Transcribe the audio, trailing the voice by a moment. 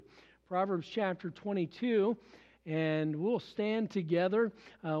Proverbs chapter 22, and we'll stand together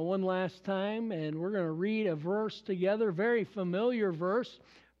one last time, and we're going to read a verse together, very familiar verse,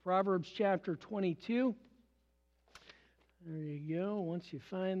 Proverbs chapter 22. There you go. Once you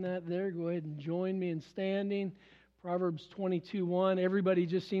find that there, go ahead and join me in standing. Proverbs 22:1. Everybody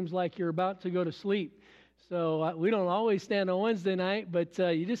just seems like you're about to go to sleep. So we don't always stand on Wednesday night, but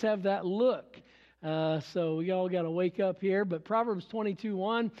you just have that look. So we all got to wake up here. But Proverbs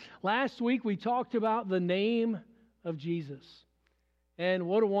 22:1. Last week we talked about the name of Jesus. And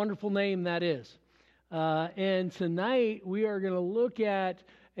what a wonderful name that is. And tonight we are going to look at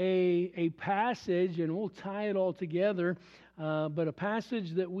a passage, and we'll tie it all together. But a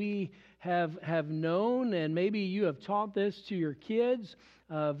passage that we have known, and maybe you have taught this to your kids.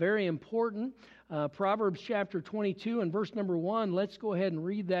 Very important. Proverbs chapter 22 and verse number 1. Let's go ahead and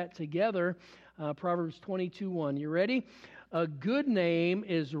read that together. Proverbs 22:1. You ready? A good name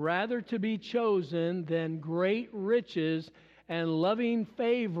is rather to be chosen than great riches, and loving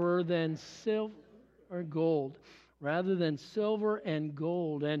favor than silver or gold. Rather than silver and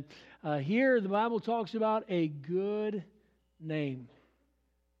gold. And here the Bible talks about a good name.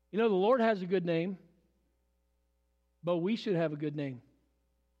 You know, the Lord has a good name, but we should have a good name.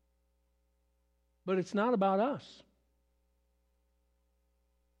 But it's not about us.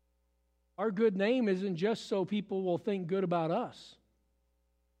 Our good name isn't just so people will think good about us.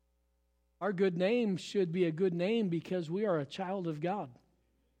 Our good name should be a good name because we are a child of God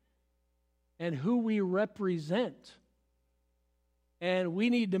and who we represent. And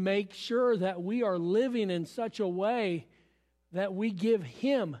we need to make sure that we are living in such a way that we give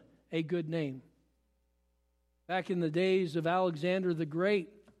Him a good name. Back in the days of Alexander the Great,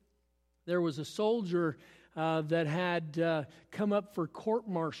 there was a soldier that had come up for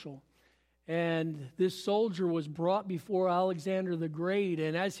court-martial. And this soldier was brought before Alexander the Great.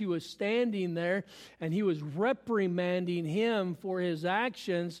 And as he was standing there and he was reprimanding him for his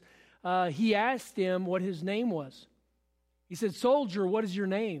actions, he asked him what his name was. He said, "Soldier, what is your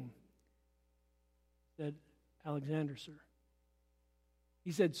name?" He said, "Alexander, sir."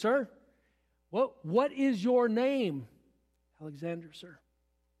 He said, "Sir, what is your name?" "Alexander, sir."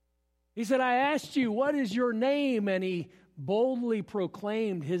 He said, "I asked you, what is your name?" And he boldly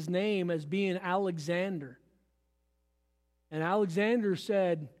proclaimed his name as being Alexander. And Alexander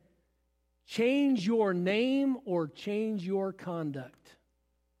said, "Change your name or change your conduct."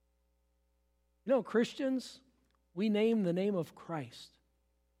 You know, Christians, we name the name of Christ.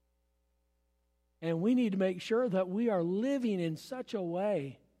 And we need to make sure that we are living in such a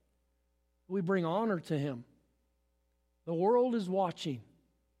way we bring honor to Him. The world is watching.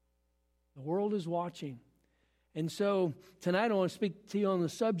 The world is watching. And so tonight I want to speak to you on the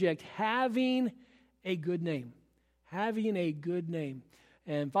subject, having a good name. Having a good name.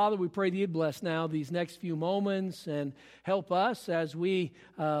 And Father, we pray that You'd bless now these next few moments and help us as we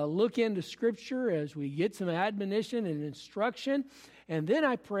look into Scripture, as we get some admonition and instruction. And then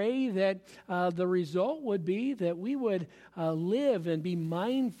I pray that the result would be that we would live and be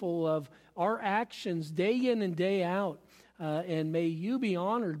mindful of our actions day in and day out. And may You be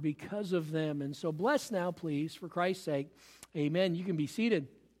honored because of them. And so bless now, please, for Christ's sake. Amen. You can be seated.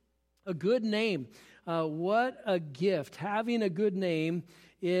 A good name. What a gift. Having a good name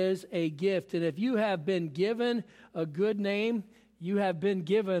is a gift. And if you have been given a good name, you have been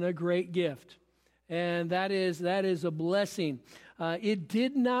given a great gift. And that is a blessing. It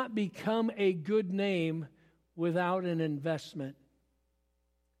did not become a good name without an investment.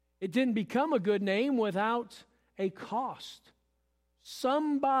 It didn't become a good name without a cost.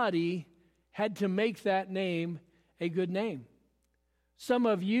 Somebody had to make that name a good name. Some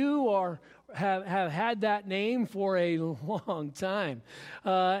of you have had that name for a long time.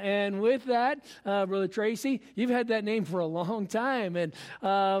 And with that, Brother Tracy, you've had that name for a long time. And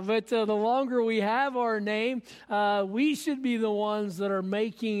but the longer we have our name, we should be the ones that are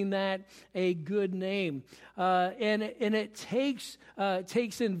making that a good name. And it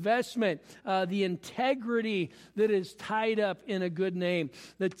takes investment, the integrity that is tied up in a good name,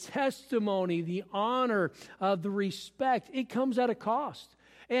 the testimony, the honor, the respect. It comes at a cost.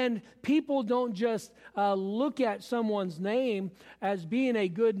 And people don't just look at someone's name as being a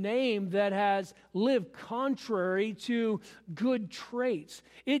good name that has lived contrary to good traits.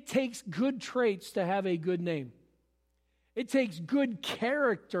 It takes good traits to have a good name. It takes good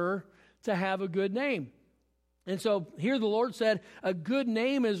character to have a good name. And so here the Lord said, a good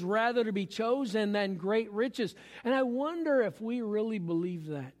name is rather to be chosen than great riches. And I wonder if we really believe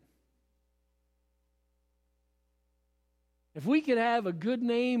that. If we could have a good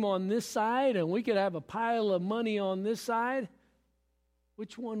name on this side and we could have a pile of money on this side,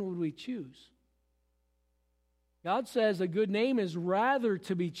 which one would we choose? God says a good name is rather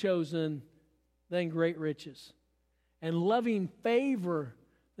to be chosen than great riches, and loving favor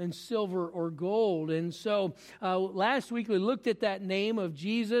than silver or gold. And so last week we looked at that name of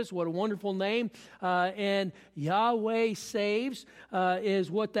Jesus. What a wonderful name. And Yahweh saves is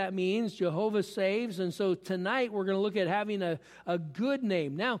what that means. Jehovah saves. And so tonight we're going to look at having a good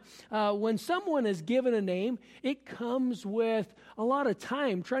name. Now, when someone is given a name, it comes with a lot of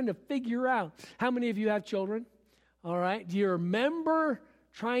time trying to figure out. How many of you have children? All right. Do you remember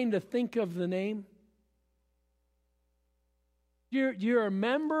trying to think of the name? Do you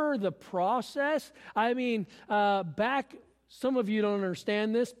remember the process? I mean, back, some of you don't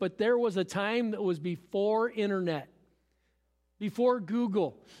understand this, but there was a time that was before internet, before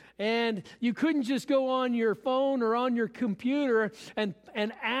Google. And you couldn't just go on your phone or on your computer and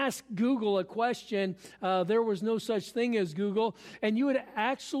ask Google a question. There was no such thing as Google. And you would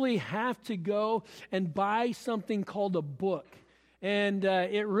actually have to go and buy something called a book. And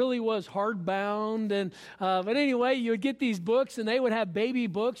it really was hardbound. And but anyway, you would get these books, and they would have baby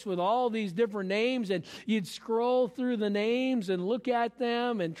books with all these different names. And you'd scroll through the names and look at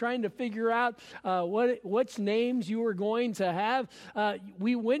them and trying to figure out which names you were going to have.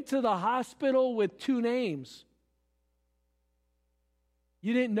 We went to the hospital with 2 names.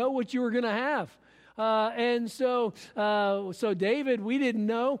 You didn't know what you were going to have. And so David, we didn't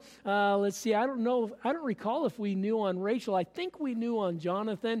know. Let's see. I don't recall if we knew on Rachel. I think we knew on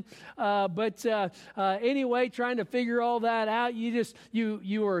Jonathan. But anyway, trying to figure all that out,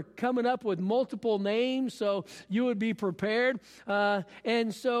 you were coming up with multiple names, so you would be prepared.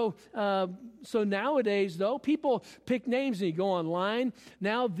 And so nowadays, though, people pick names and you go online.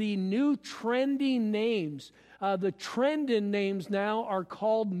 Now the new trending names, the trending names now are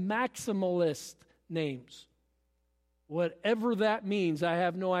called maximalist names. Whatever that means, I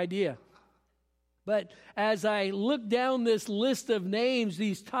have no idea. But as I look down this list of names,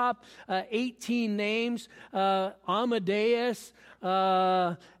 these top 18 names, Amadeus,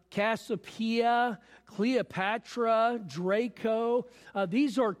 Cassiopeia, Cleopatra, Draco.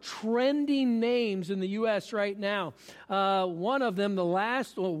 These are trending names in the U.S. right now. One of them, the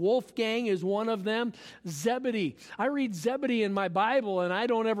last, Wolfgang is one of them. Zebedee. I read Zebedee in my Bible, and I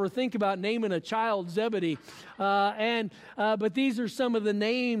don't ever think about naming a child Zebedee. But these are some of the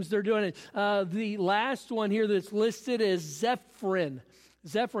names they're doing. The last one here that's listed is Zephyrin.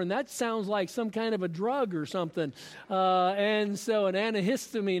 Zephyrin, that sounds like some kind of a drug or something. And so an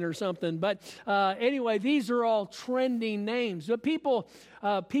antihistamine or something. But anyway, these are all trending names. But people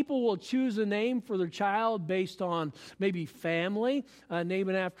will choose a name for their child based on maybe family,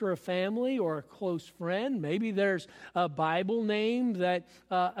 naming after a family or a close friend. Maybe there's a Bible name that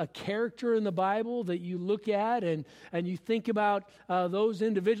a character in the Bible that you look at and you think about those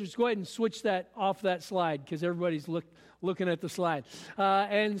individuals. Go ahead and switch that off that slide because everybody's looking at the slide.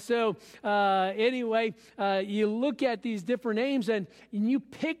 Anyway, you look at these different names and you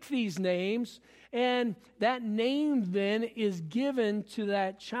pick these names, and that name then is given to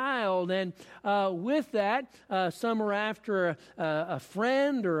that child. And with that, some are after a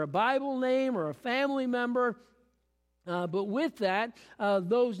friend or a Bible name or a family member. But with that,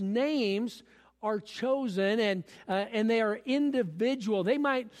 those names are chosen and they are individual. They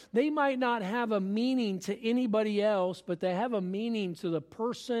might not have a meaning to anybody else, but they have a meaning to the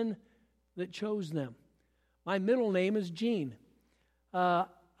person that chose them. My middle name is Jean.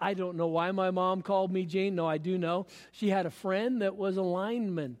 I don't know why my mom called me Jean. No, I do know. She had a friend that was a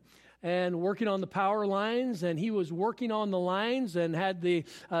lineman and working on the power lines, and he was working on the lines and had the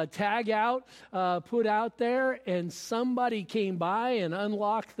tag out, put out there, and somebody came by and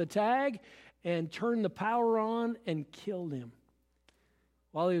unlocked the tag and turned the power on and killed him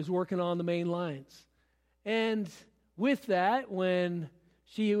while he was working on the main lines. And with that, when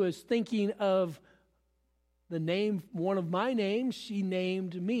she was thinking of the name, one of my names, she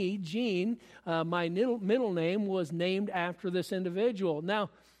named me Jean. My middle name was named after this individual.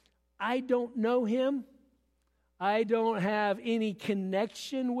 Now, I don't know him. I don't have any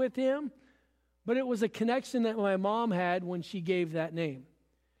connection with him, but it was a connection that my mom had when she gave that name.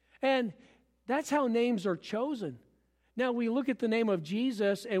 And that's how names are chosen. Now, we look at the name of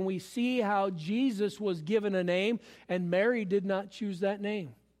Jesus and we see how Jesus was given a name, and Mary did not choose that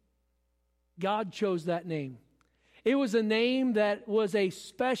name. God chose that name. It was a name that was a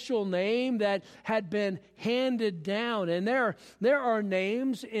special name that had been handed down. And there are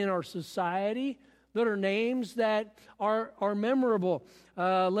names in our society that are names that are memorable.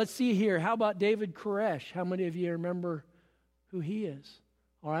 Let's see here. How about David Koresh? How many of you remember who he is?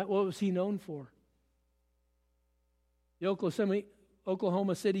 All right, what was he known for? The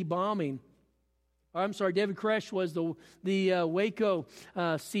Oklahoma City bombing. David Koresh was the Waco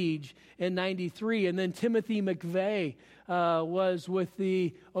siege in 93. And then Timothy McVeigh was with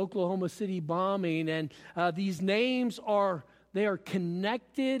the Oklahoma City bombing. And these names are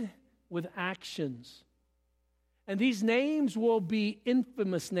connected with actions. And these names will be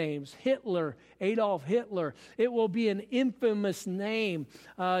infamous names. Hitler, Adolf Hitler. It will be an infamous name.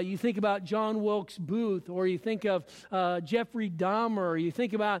 You think about John Wilkes Booth, or you think of Jeffrey Dahmer, or you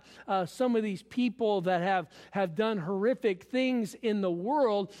think about some of these people that have done horrific things in the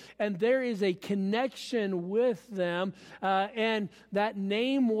world, and there is a connection with them, and that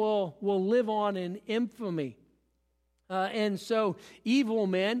name will live on in infamy. And so evil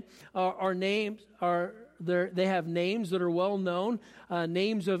men they have names that are well known,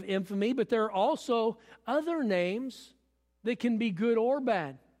 names of infamy, but there are also other names that can be good or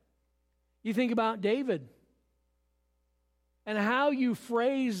bad. You think about David and how you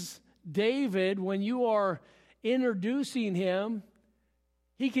phrase David when you are introducing him.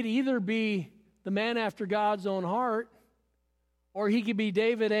 He could either be the man after God's own heart, or he could be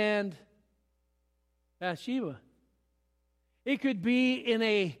David and Bathsheba. It could be in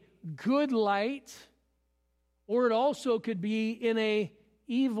a good light, or it also could be in a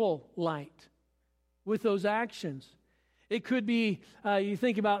evil light with those actions. It could be, you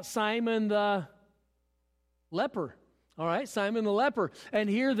think about Simon the leper. All right, Simon the leper. And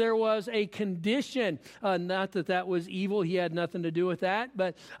here there was a condition. Not that was evil. He had nothing to do with that.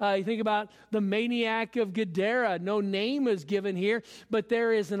 But you think about the maniac of Gadara. No name is given here, but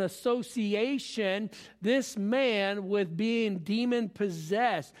there is an association, this man with being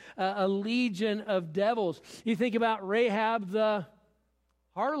demon-possessed, a legion of devils. You think about Rahab the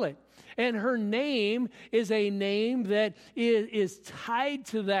harlot. And her name is a name that is tied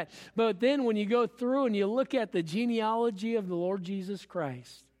to that. But then when you go through and you look at the genealogy of the Lord Jesus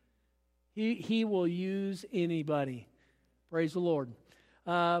Christ, he will use anybody. Praise the Lord.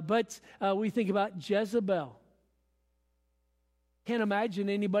 But we think about Jezebel. Can't imagine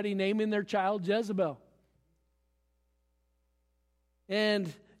anybody naming their child Jezebel.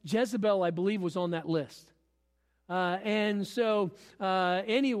 And Jezebel, I believe, was on that list.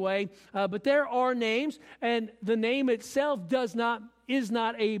 Anyway, but there are names, and the name itself is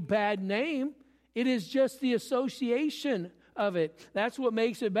not a bad name. It is just the association of it. That's what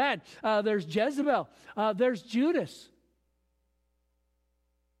makes it bad. There's Jezebel. There's Judas.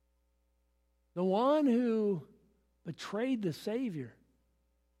 The one who betrayed the Savior.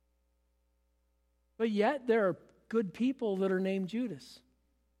 But yet there are good people that are named Judas.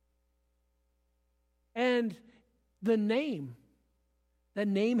 And the name. That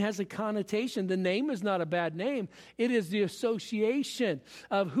name has a connotation. The name is not a bad name. It is the association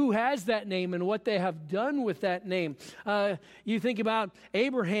of who has that name and what they have done with that name. You think about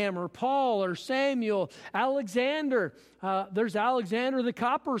Abraham or Paul or Samuel, Alexander. There's Alexander the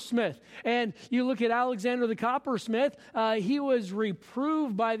coppersmith. And you look at Alexander the coppersmith, he was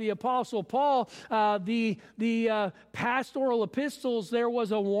reproved by the Apostle Paul. The pastoral epistles, there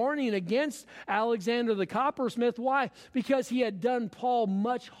was a warning against Alexander the coppersmith. Why? Because he had done Paul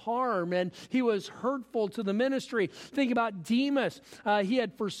much harm and he was hurtful to the ministry. Think about Demas. He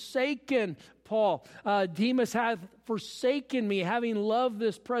had forsaken Paul. Demas hath forsaken me, having loved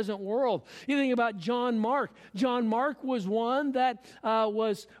this present world. You think about John Mark. John Mark was one that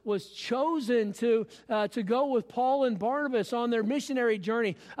was chosen to go with Paul and Barnabas on their missionary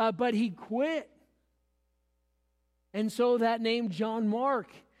journey, but he quit. And so that name John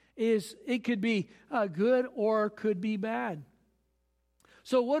Mark it could be good or could be bad.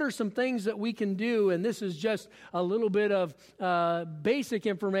 So what are some things that we can do? And this is just a little bit of basic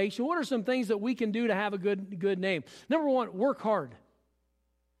information. What are some things that we can do to have a good name? Number one, work hard.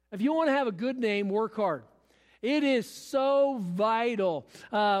 If you want to have a good name, work hard. It is so vital.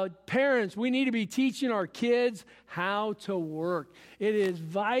 Parents, we need to be teaching our kids how to work. It is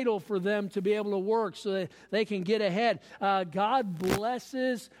vital for them to be able to work so that they can get ahead. God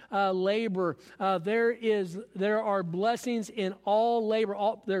blesses labor. There are blessings in all labor.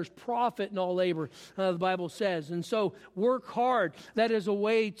 There's profit in all labor, the Bible says. And so work hard. That is a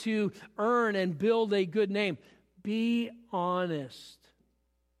way to earn and build a good name. Be honest.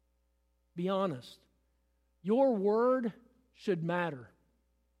 Be honest. Your word should matter.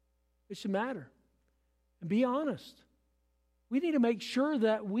 It should matter. And be honest. We need to make sure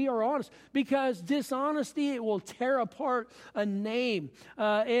that we are honest, because dishonesty, it will tear apart a name.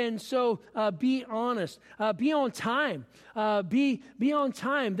 And so be honest. Be on time. Be on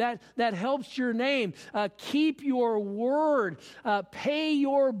time. That helps your name. Keep your word. Pay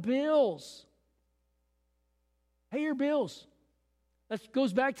your bills. Pay your bills. That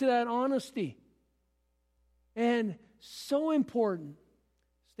goes back to that honesty. And so important.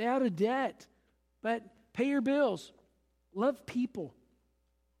 Stay out of debt, but pay your bills. Love people.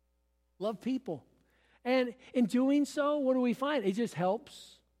 Love people. And in doing so, what do we find? It just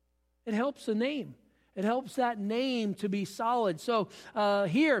helps. It helps the name. It helps that name to be solid. So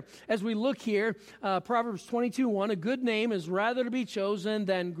here, as we look here, Proverbs 22:1, a good name is rather to be chosen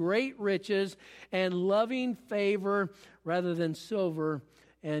than great riches and loving favor rather than silver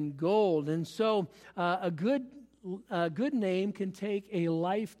and gold. And so a good name can take a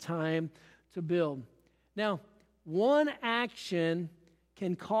lifetime to build. Now, one action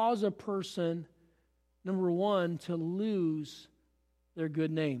can cause a person, number one, to lose their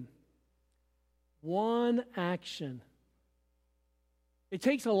good name. One action. It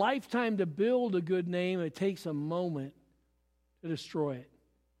takes a lifetime to build a good name. It takes a moment to destroy it.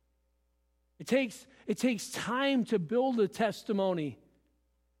 It takes time to build a testimony.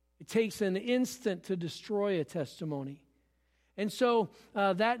 It takes an instant to destroy a testimony. And so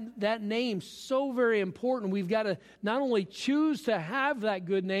that name's so very important. We've got to not only choose to have that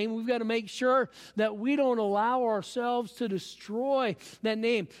good name, we've got to make sure that we don't allow ourselves to destroy that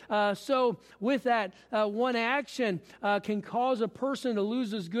name. So with that, one action can cause a person to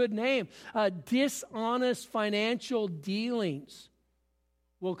lose his good name. Dishonest financial dealings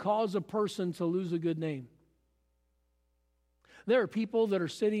will cause a person to lose a good name. There are people that are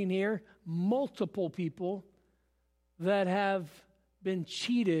sitting here, multiple people, that have been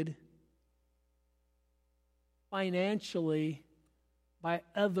cheated financially by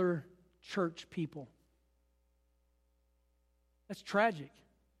other church people. That's tragic.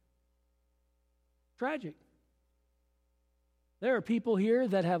 Tragic. There are people here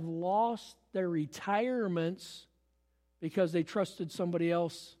that have lost their retirements because they trusted somebody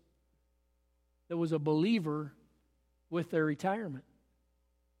else that was a believer with their retirement.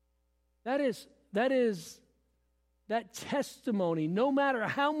 That testimony, no matter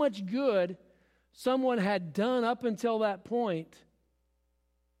how much good someone had done up until that point,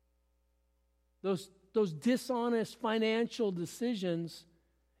 those dishonest financial decisions,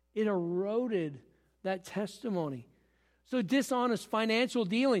 it eroded that testimony. So dishonest financial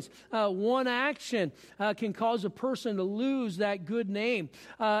dealings, one action can cause a person to lose that good name.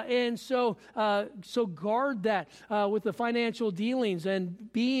 And so guard that with the financial dealings,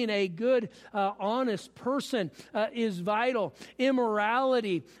 and being a good, honest person is vital.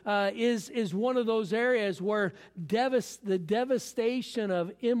 Immorality is one of those areas where the devastation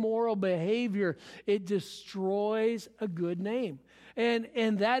of immoral behavior, it destroys a good name.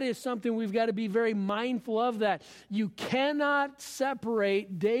 And that is something we've got to be very mindful of, that you cannot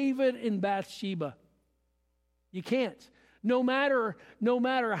separate David and Bathsheba. You can't. No matter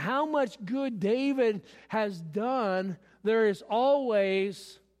how much good David has done, there is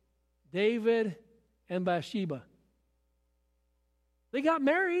always David and Bathsheba. They got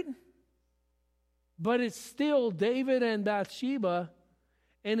married, but it's still David and Bathsheba.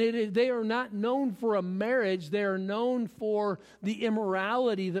 And they are not known for a marriage. They are known for the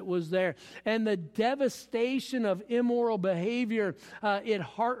immorality that was there. And the devastation of immoral behavior, it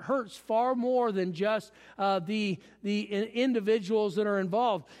hurts far more than just the individuals that are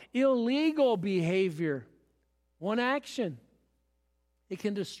involved. Illegal behavior, one action, it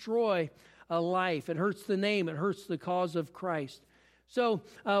can destroy a life. It hurts the name. It hurts the cause of Christ. So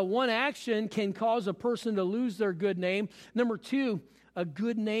one action can cause a person to lose their good name. Number two, a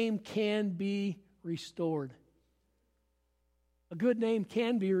good name can be restored. A good name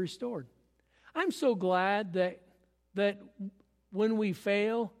can be restored. I'm so glad that when we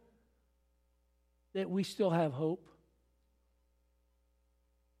fail, that we still have hope.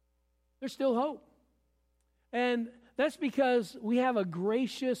 There's still hope. And that's because we have a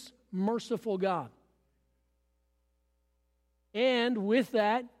gracious, merciful God. And with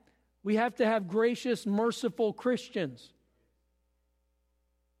that, we have to have gracious, merciful Christians.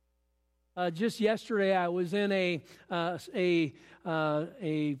 Just yesterday, I was in a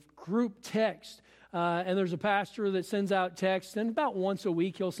group text, and there's a pastor that sends out texts, and about once a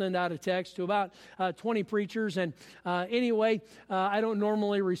week he'll send out a text to about 20 preachers. And anyway, I don't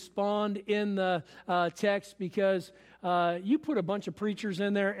normally respond in the text because you put a bunch of preachers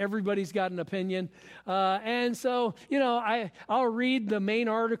in there, everybody's got an opinion. And so, I'll read the main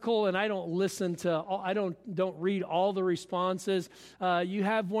article, and I don't listen to, I don't read all the responses. You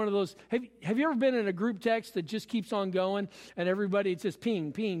have one of those, have you ever been in a group text that just keeps on going, and everybody, it's just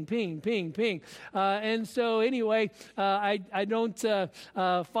ping, ping, ping, ping, ping. And so anyway, I don't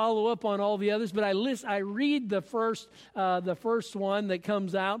follow up on all the others, but I read the first one that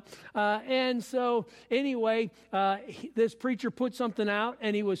comes out. And so anyway, this preacher put something out,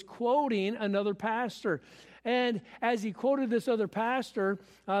 and he was quoting another pastor. And as he quoted this other pastor,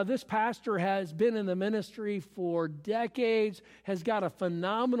 this pastor has been in the ministry for decades, has got a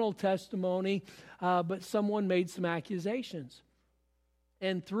phenomenal testimony, but someone made some accusations.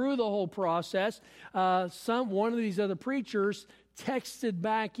 And through the whole process, one of these other preachers texted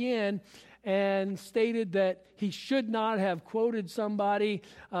back in and stated that he should not have quoted somebody,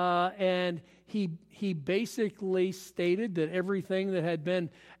 and he basically stated that everything that had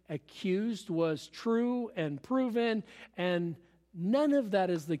been accused was true and proven, and none of that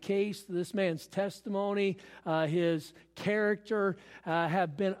is the case. This man's testimony, his character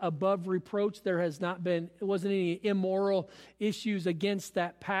have been above reproach. There wasn't any immoral issues against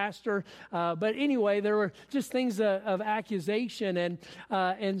that pastor. But anyway, there were just things of accusation.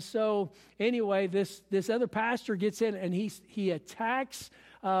 And so anyway, this other pastor gets in and he attacks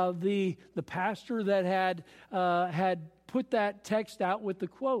the pastor that had put that text out with the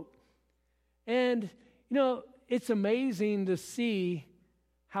quote. And, it's amazing to see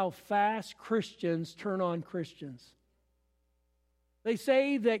how fast Christians turn on Christians. They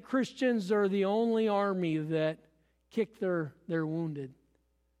say that Christians are the only army that kick their wounded.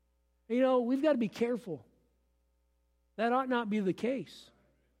 We've got to be careful. That ought not be the case.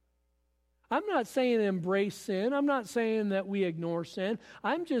 I'm not saying embrace sin. I'm not saying that we ignore sin.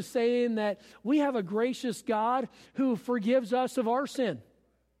 I'm just saying that we have a gracious God who forgives us of our sin.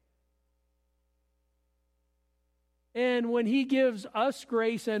 And when he gives us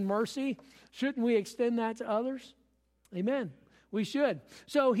grace and mercy, shouldn't we extend that to others? Amen. We should.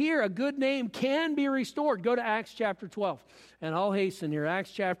 So here, a good name can be restored. Go to Acts chapter 12. And I'll hasten here.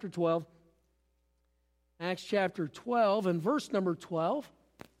 Acts chapter 12. Acts chapter 12 and verse number 12.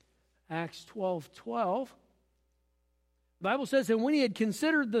 Acts 12:12. The Bible says, and when he had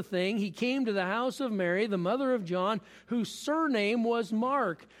considered the thing, he came to the house of Mary, the mother of John, whose surname was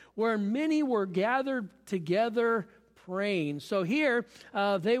Mark, where many were gathered together praying. So here,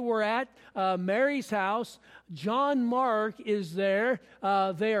 they were at Mary's house. John Mark is there.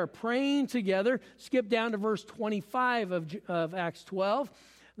 They are praying together. Skip down to verse 25 of Acts 12.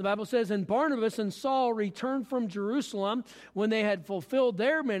 The Bible says, and Barnabas and Saul returned from Jerusalem when they had fulfilled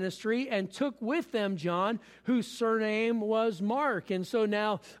their ministry and took with them John, whose surname was Mark. And so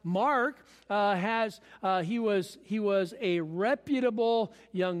now Mark he was a reputable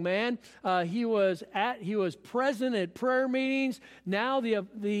young man. He was present at prayer meetings. Now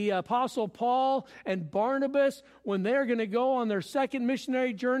the Apostle Paul and Barnabas, when they're going to go on their second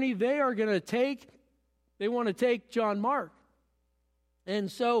missionary journey, they want to take John Mark.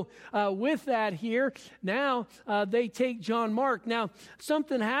 And so with that here, now they take John Mark. Now,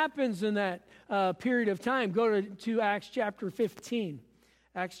 something happens in that period of time. Go to Acts chapter 15.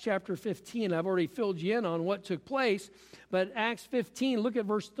 Acts chapter 15. I've already filled you in on what took place. But Acts 15, look at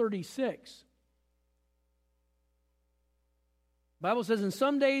verse 36. The Bible says, and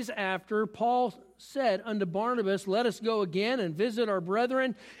some days after, Paul said unto Barnabas, let us go again and visit our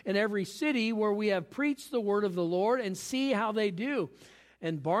brethren in every city where we have preached the word of the Lord and see how they do.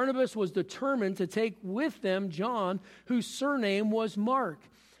 And Barnabas was determined to take with them John, whose surname was Mark.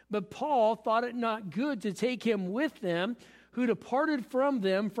 But Paul thought it not good to take him with them, who departed from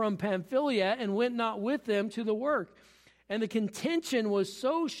them from Pamphylia and went not with them to the work. And the contention was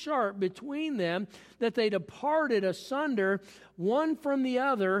so sharp between them that they departed asunder one from the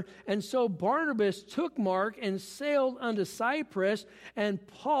other. And so Barnabas took Mark and sailed unto Cyprus, and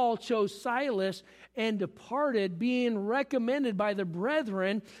Paul chose Silas and departed, being recommended by the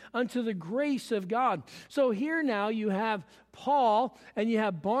brethren unto the grace of God. So here now you have Paul and you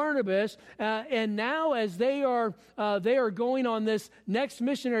have Barnabas, and now as they are going on this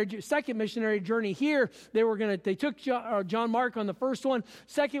second missionary journey here, they took John Mark on the first one.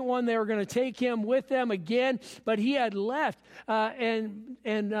 Second one, they were going to take him with them again, but he had left, and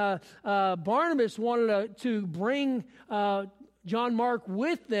Barnabas wanted to bring John Mark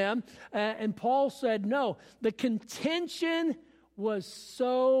with them, and Paul said no. The contention was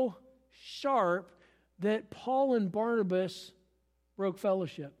so sharp that Paul and Barnabas broke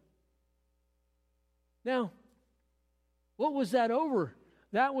fellowship. Now, what was that over?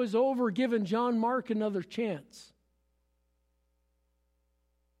 That was over giving John Mark another chance.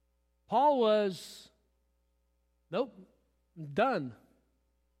 Paul was, nope, done.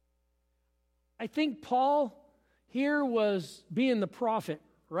 I think Paul here was being the prophet.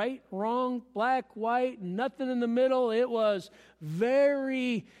 Right, wrong, black, white, nothing in the middle. It was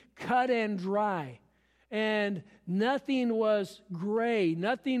very cut and dry. And nothing was gray.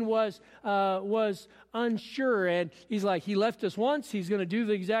 Nothing was unsure. And he's like, he left us once. He's going to do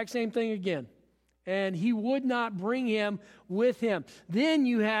the exact same thing again. and he would not bring him with him. Then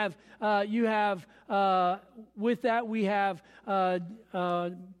with that we have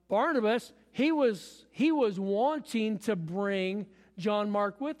Barnabas. He was wanting to bring John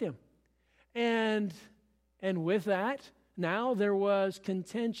Mark with him, and with that, now there was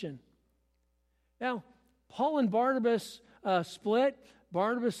contention. Now, Paul and Barnabas split.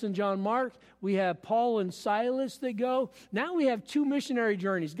 Barnabas and John Mark. We have Paul and Silas that go. Now we have 2 missionary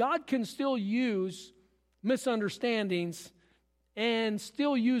journeys. God can still use misunderstandings and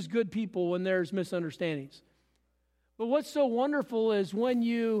still use good people when there's misunderstandings. But what's so wonderful is when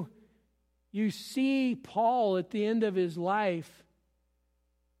you see Paul at the end of his life,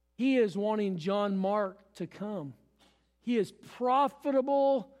 he is wanting John Mark to come. He is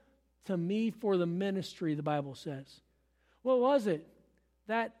profitable to me for the ministry, the Bible says. What was it?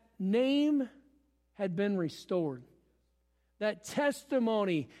 That name had been restored. That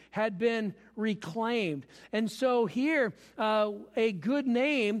testimony had been reclaimed. And so here, a good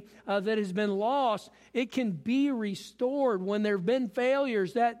name that has been lost, it can be restored. When there have been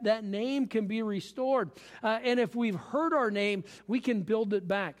failures, that name can be restored. And if we've heard our name, we can build it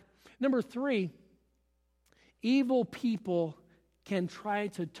back. Number 3, evil people can try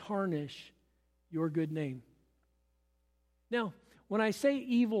to tarnish your good name. Now, when I say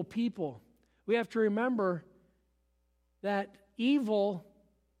evil people, we have to remember that evil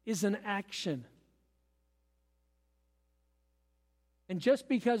is an action. And just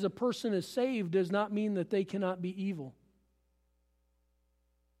because a person is saved does not mean that they cannot be evil.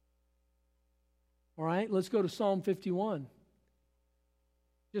 All right, let's go to Psalm 51.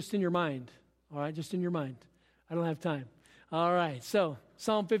 Just in your mind. All right, just in your mind. I don't have time. All right, so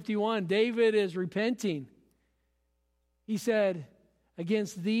Psalm 51, David is repenting. He said,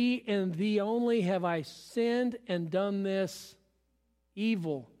 "Against thee and thee only have I sinned and done this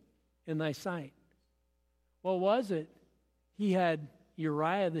evil in thy sight." What was it? He had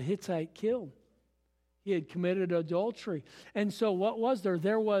Uriah the Hittite killed. He had committed adultery. And so what was there?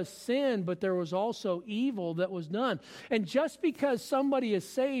 There was sin, but there was also evil that was done. And just because somebody is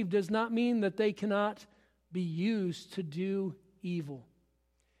saved does not mean that they cannot be used to do evil.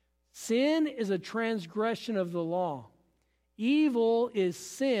 Sin is a transgression of the law. Evil is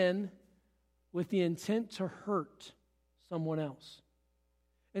sin with the intent to hurt someone else.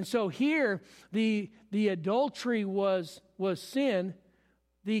 And so here, the adultery was sin.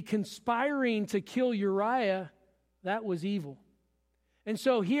 The conspiring to kill Uriah, that was evil. And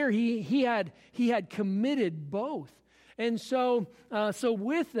so here he had committed both. And so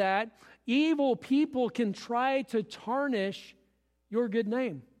with that, evil people can try to tarnish your good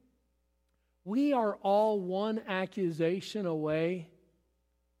name. We are all one accusation away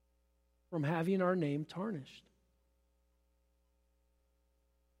from having our name tarnished.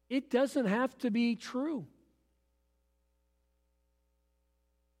 It doesn't have to be true.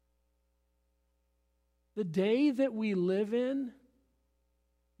 The day that we live in,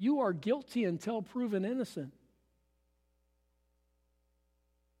 you are guilty until proven innocent.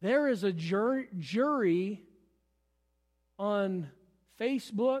 There is a jury on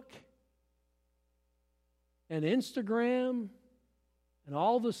Facebook and Instagram and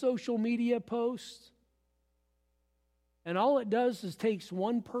all the social media posts. And all it does is takes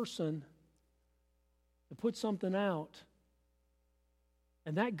one person to put something out,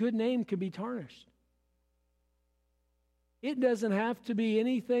 and that good name can be tarnished. It doesn't have to be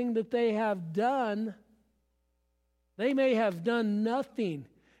anything that they have done. They may have done nothing.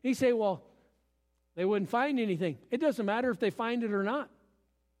 You say, well, they wouldn't find anything. It doesn't matter if they find it or not.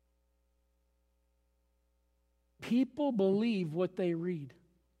 People believe what they read.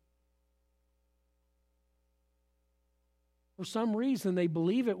 For some reason, they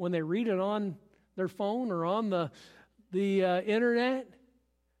believe it when they read it on their phone or on the internet.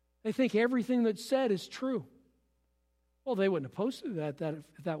 They think everything that's said is true. Well, they wouldn't have posted that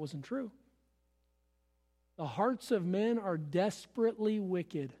if that wasn't true. The hearts of men are desperately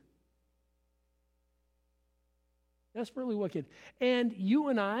wicked. Desperately wicked. And you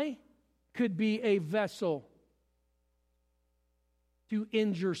and I could be a vessel to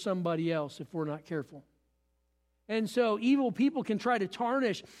injure somebody else if we're not careful. And so evil people can try to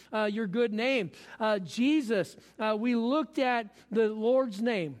tarnish your good name. Jesus, we looked at the Lord's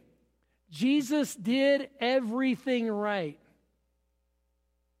name. Jesus did everything right.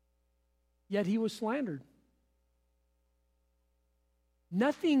 Yet he was slandered.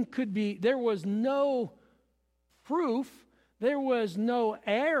 Nothing could be, there was no proof, there was no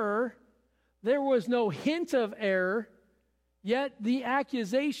error, there was no hint of error, Yet the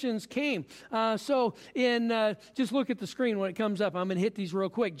accusations came. Just look at the screen when it comes up. I'm going to hit these real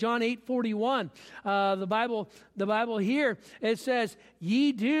quick. John 8:41. The Bible here, it says,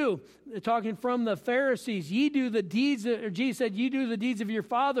 "Ye do," talking from the Pharisees, "ye do the deeds," or Jesus said, "ye do the deeds of your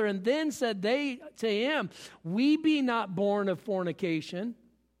father." And then said they to him, "We be not born of fornication.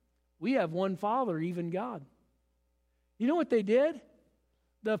 We have one Father, even God." You know what they did?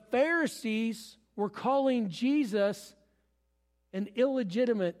 The Pharisees were calling Jesus an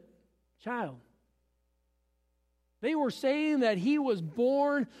illegitimate child. They were saying that he was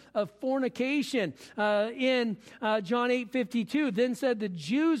born of fornication. In John 8:52, then said the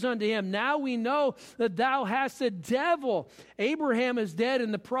Jews unto him, "Now we know that thou hast a devil. Abraham is dead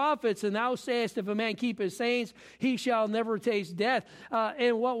and the prophets, and thou sayest, if a man keep his sayings, he shall never taste death."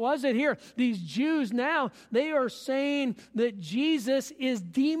 And what was it here? These Jews now, they are saying that Jesus is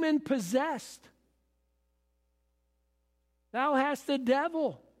demon-possessed. Thou hast the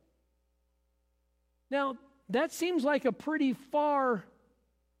devil. Now, that seems like a pretty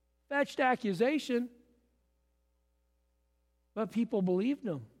far-fetched accusation, but people believed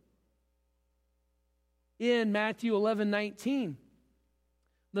him. In Matthew 11:19,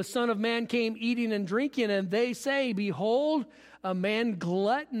 the Son of Man came eating and drinking, and they say, "Behold, a man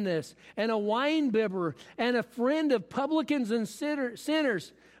gluttonous, and a winebibber, and a friend of publicans and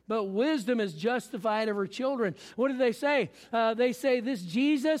sinners. But wisdom is justified of her children." What do they say? They say, this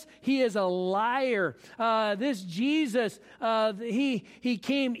Jesus, he is a liar. This Jesus, he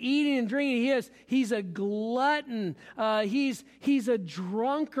came eating and drinking. He's a glutton. He's a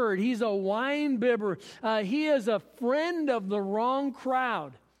drunkard. He's a winebibber. He is a friend of the wrong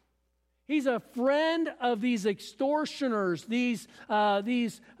crowd. He's a friend of these extortioners, the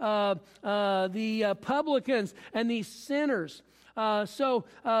publicans and these sinners.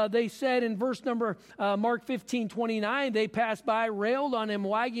 They said in verse number Mark 15:29, they passed by, railed on him,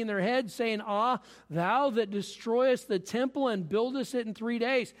 wagging their heads, saying, "Ah, thou that destroyest the temple and buildest it in 3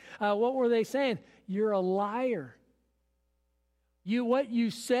 days." What were they saying? You're a liar. What you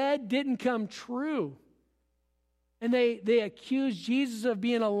said didn't come true. And they accused Jesus of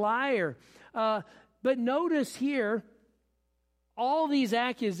being a liar. But notice here, all these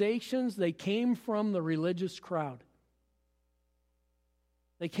accusations, they came from the religious crowd.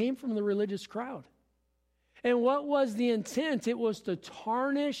 They came from the religious crowd. And what was the intent? It was to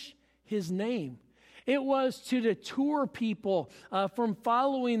tarnish his name. It was to deter people from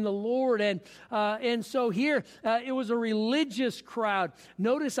following the Lord. And so here, it was a religious crowd.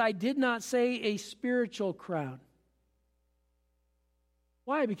 Notice I did not say a spiritual crowd.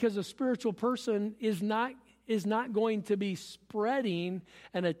 Why? Because a spiritual person is not going to be spreading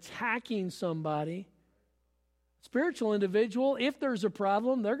and attacking somebody. Spiritual individual, if there's a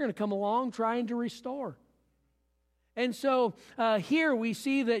problem, they're going to come along trying to restore. And so here we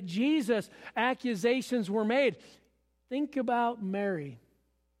see that Jesus' accusations were made. Think about Mary.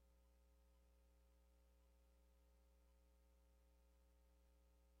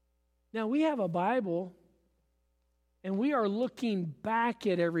 Now we have a Bible, and we are looking back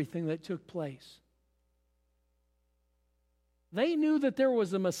at everything that took place. They knew that there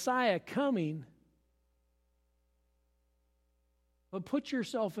was a Messiah coming. But put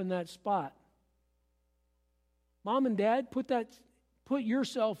yourself in that spot. Mom and Dad, put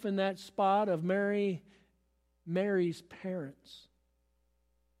yourself in that spot of Mary's parents,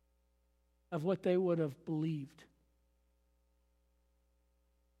 of what they would have believed.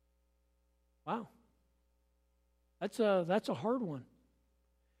 Wow. That's a hard one.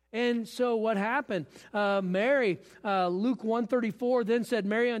 And so what happened? Mary, Luke 1:34, then said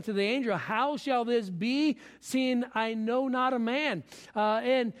Mary unto the angel, "How shall this be, seeing I know not a man?"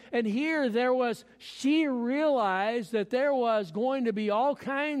 And here she realized that there was going to be all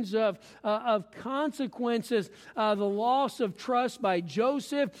kinds of consequences. The loss of trust by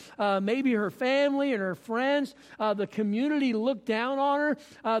Joseph, maybe her family and her friends. The community looked down on her.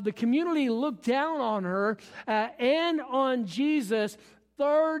 The community looked down on her and on Jesus.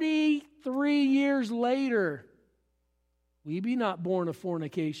 33 years later, we be not born of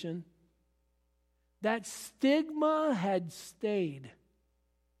fornication. That stigma had stayed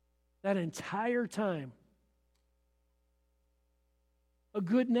that entire time. A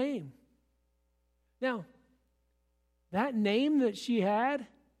good name. Now, that name that she had,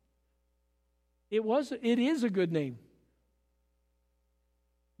 it is a good name.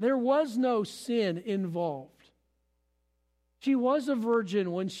 There was no sin involved. She was a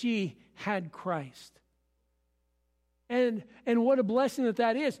virgin when she had Christ. And what a blessing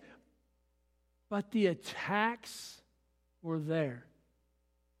that is. But the attacks were there.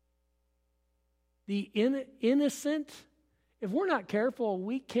 The innocent if we're not careful,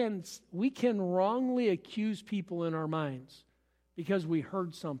 we can wrongly accuse people in our minds because we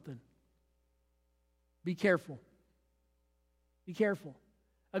heard something. Be careful. Be careful.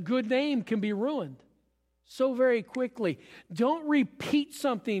 A good name can be ruined so very quickly. Don't repeat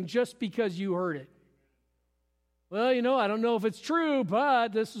something just because you heard it. Well, I don't know if it's true,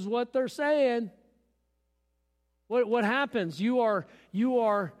 but this is what they're saying. What happens? You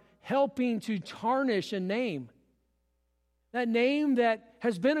are helping to tarnish a name. That name that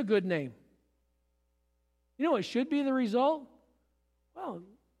has been a good name. It should be the result? Well,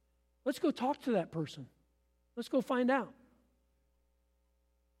 let's go talk to that person. Let's go find out.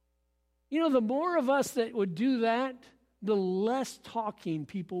 The more of us that would do that, the less talking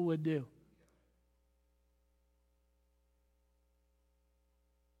people would do.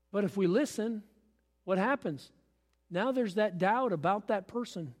 But if we listen, what happens? Now there's that doubt about that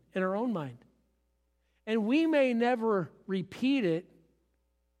person in our own mind. And we may never repeat it,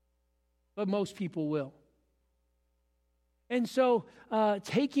 but most people will. And so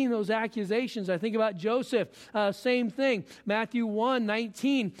taking those accusations, I think about Joseph, same thing. Matthew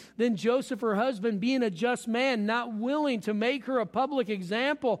 1:19, then Joseph, her husband, being a just man, not willing to make her a public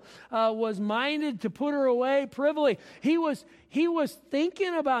example, was minded to put her away privily. He was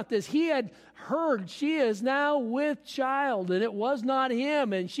thinking about this. He had heard she is now with child, and it was not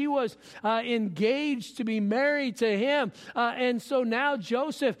him, and she was engaged to be married to him. And so now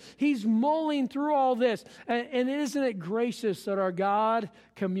Joseph, he's mulling through all this. And isn't it gracious that our God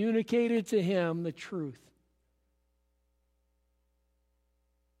communicated to him the truth?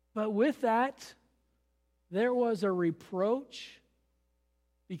 But with that, there was a reproach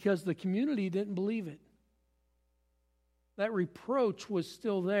because the community didn't believe it. That reproach was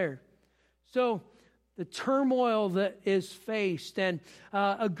still there. So the turmoil that is faced and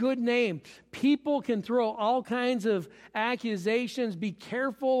a good name. People can throw all kinds of accusations. Be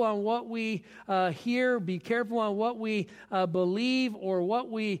careful on what we hear. Be careful on what we believe or what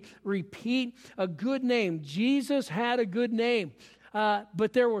we repeat. A good name. Jesus had a good name,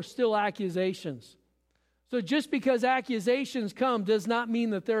 but there were still accusations. So just because accusations come does not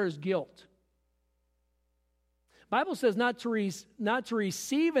mean that there is guilt. Bible says not to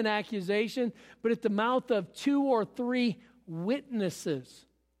receive an accusation, but at the mouth of 2 or 3 witnesses.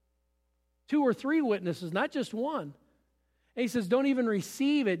 2 or 3 witnesses, not just one. And he says, don't even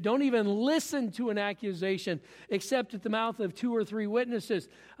receive it. Don't even listen to an accusation except at the mouth of 2 or 3 witnesses.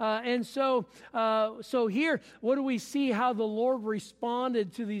 So here, what do we see how the Lord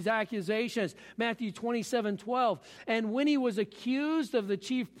responded to these accusations? Matthew 27:12. And when he was accused of the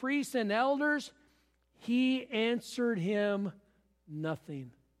chief priests and elders, he answered him nothing.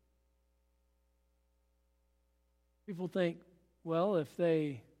 People think, well, if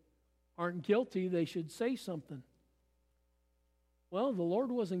they aren't guilty, they should say something. Well, the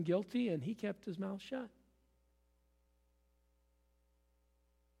Lord wasn't guilty, and he kept his mouth shut.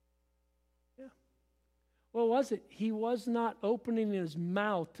 Yeah. What was it? He was not opening his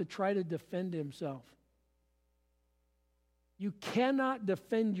mouth to try to defend himself. You cannot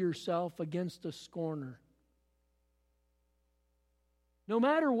defend yourself against a scorner. No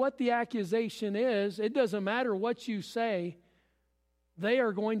matter what the accusation is, it doesn't matter what you say, they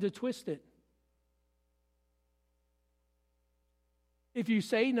are going to twist it. If you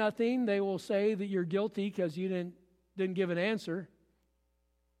say nothing, they will say that you're guilty because you didn't give an answer.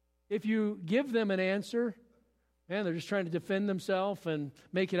 If you give them an answer, man, they're just trying to defend themselves and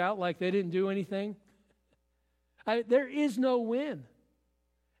make it out like they didn't do anything. There is no win.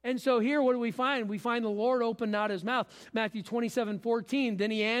 And so here, what do we find? We find the Lord opened not his mouth. Matthew 27:14.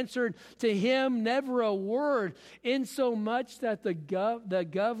 Then he answered to him never a word, insomuch that the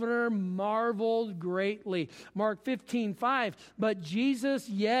governor marveled greatly. Mark 15:5. But Jesus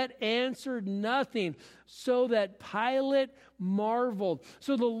yet answered nothing, so that Pilate marveled.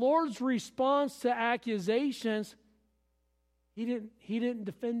 So the Lord's response to accusations, he didn't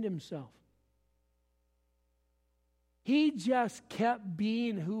defend himself. He just kept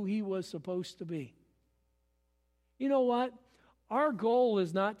being who he was supposed to be. You know what? Our goal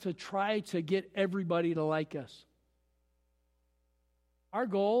is not to try to get everybody to like us. Our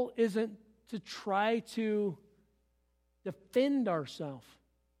goal isn't to try to defend ourselves.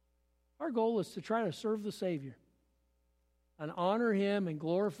 Our goal is to try to serve the Savior and honor him and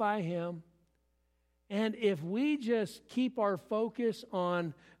glorify him. And if we just keep our focus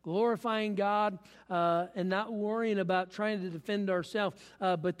on glorifying God and not worrying about trying to defend ourselves,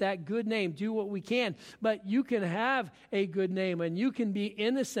 but that good name, do what we can. But you can have a good name and you can be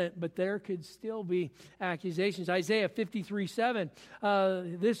innocent, but there could still be accusations. Isaiah 53:7,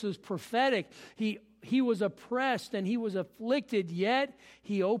 this is prophetic. he was oppressed and he was afflicted, yet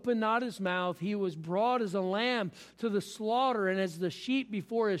he opened not his mouth. He was brought as a lamb to the slaughter, and as the sheep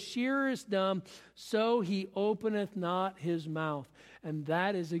before his shearer is dumb, so he openeth not his mouth. And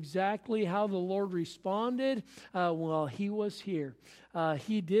that is exactly how the Lord responded while he was here.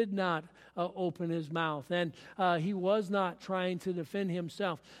 He did not open his mouth, and he was not trying to defend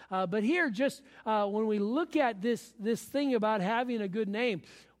himself. But here, just when we look at this thing about having a good name,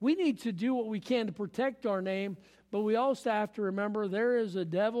 we need to do what we can to protect our name, but we also have to remember there is a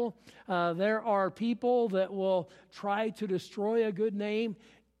devil. There are people that will try to destroy a good name.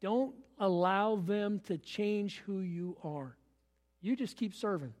 Don't allow them to change who you are. You just keep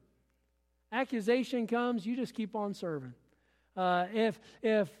serving. Accusation comes, you just keep on serving.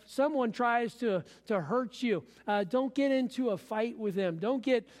 If someone tries to hurt you, don't get into a fight with them. Don't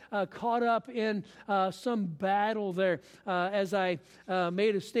get caught up in some battle there. As I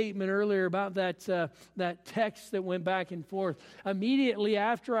made a statement earlier about that text that went back and forth, immediately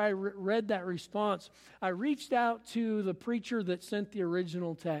after I read that response, I reached out to the preacher that sent the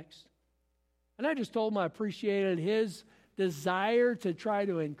original text. And I just told him I appreciated his desire to try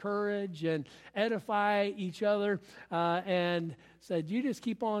to encourage and edify each other, and said, you just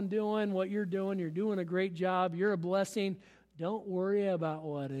keep on doing what you're doing. You're doing a great job. You're a blessing. Don't worry about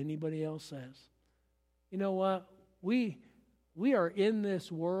what anybody else says. You know what? We are in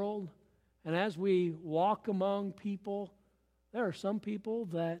this world, and as we walk among people, there are some people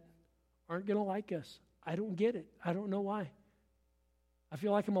that aren't going to like us. I don't get it. I don't know why. I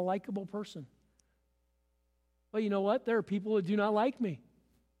feel like I'm a likable person. But you know what? There are people that do not like me.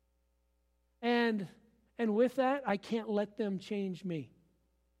 And with that, I can't let them change me.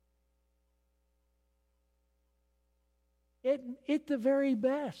 At the very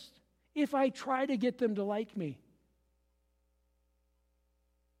best, if I try to get them to like me,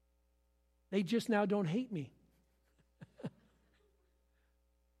 they just now don't hate me.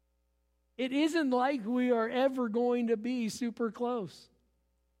 It isn't like we are ever going to be super close.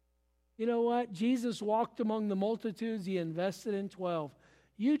 You know what? Jesus walked among the multitudes. He invested in 12.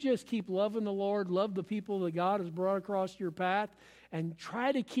 You just keep loving the Lord, love the people that God has brought across your path, and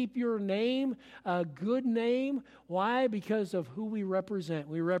try to keep your name a good name. Why? Because of who we represent.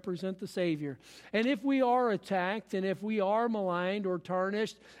 We represent the Savior. And if we are attacked, and if we are maligned or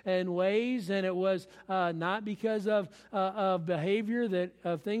tarnished in ways, and it was not because of behavior,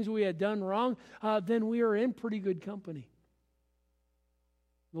 of things we had done wrong, then we are in pretty good company.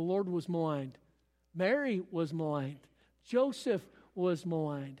 The Lord was maligned. Mary was maligned. Joseph was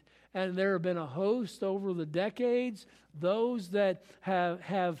maligned. And there have been a host over the decades, those that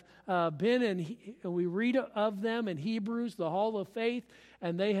have been in, we read of them in Hebrews, the Hall of Faith,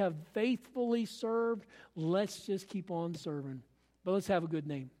 and they have faithfully served. Let's just keep on serving. But let's have a good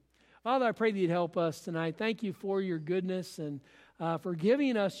name. Father, I pray that you'd help us tonight. Thank you for your goodness and for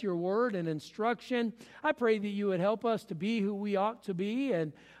giving us your word and instruction. I pray that you would help us to be who we ought to be.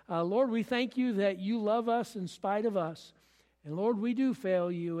 And Lord, we thank you that you love us in spite of us. And Lord, we do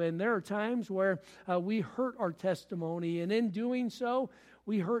fail you. And there are times where we hurt our testimony. And in doing so,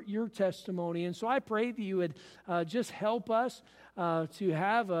 we hurt your testimony. And so I pray that you would just help us to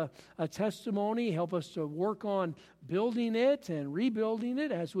have a testimony, help us to work on building it and rebuilding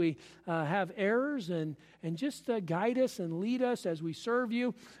it as we have errors, and just guide us and lead us as we serve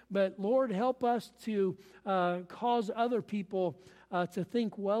you. But Lord, help us to cause other people to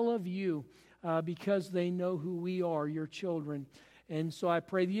think well of you because they know who we are, your children. And so I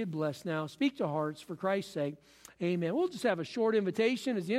pray that you'd bless now. Speak to hearts for Christ's sake. Amen. We'll just have a short invitation as the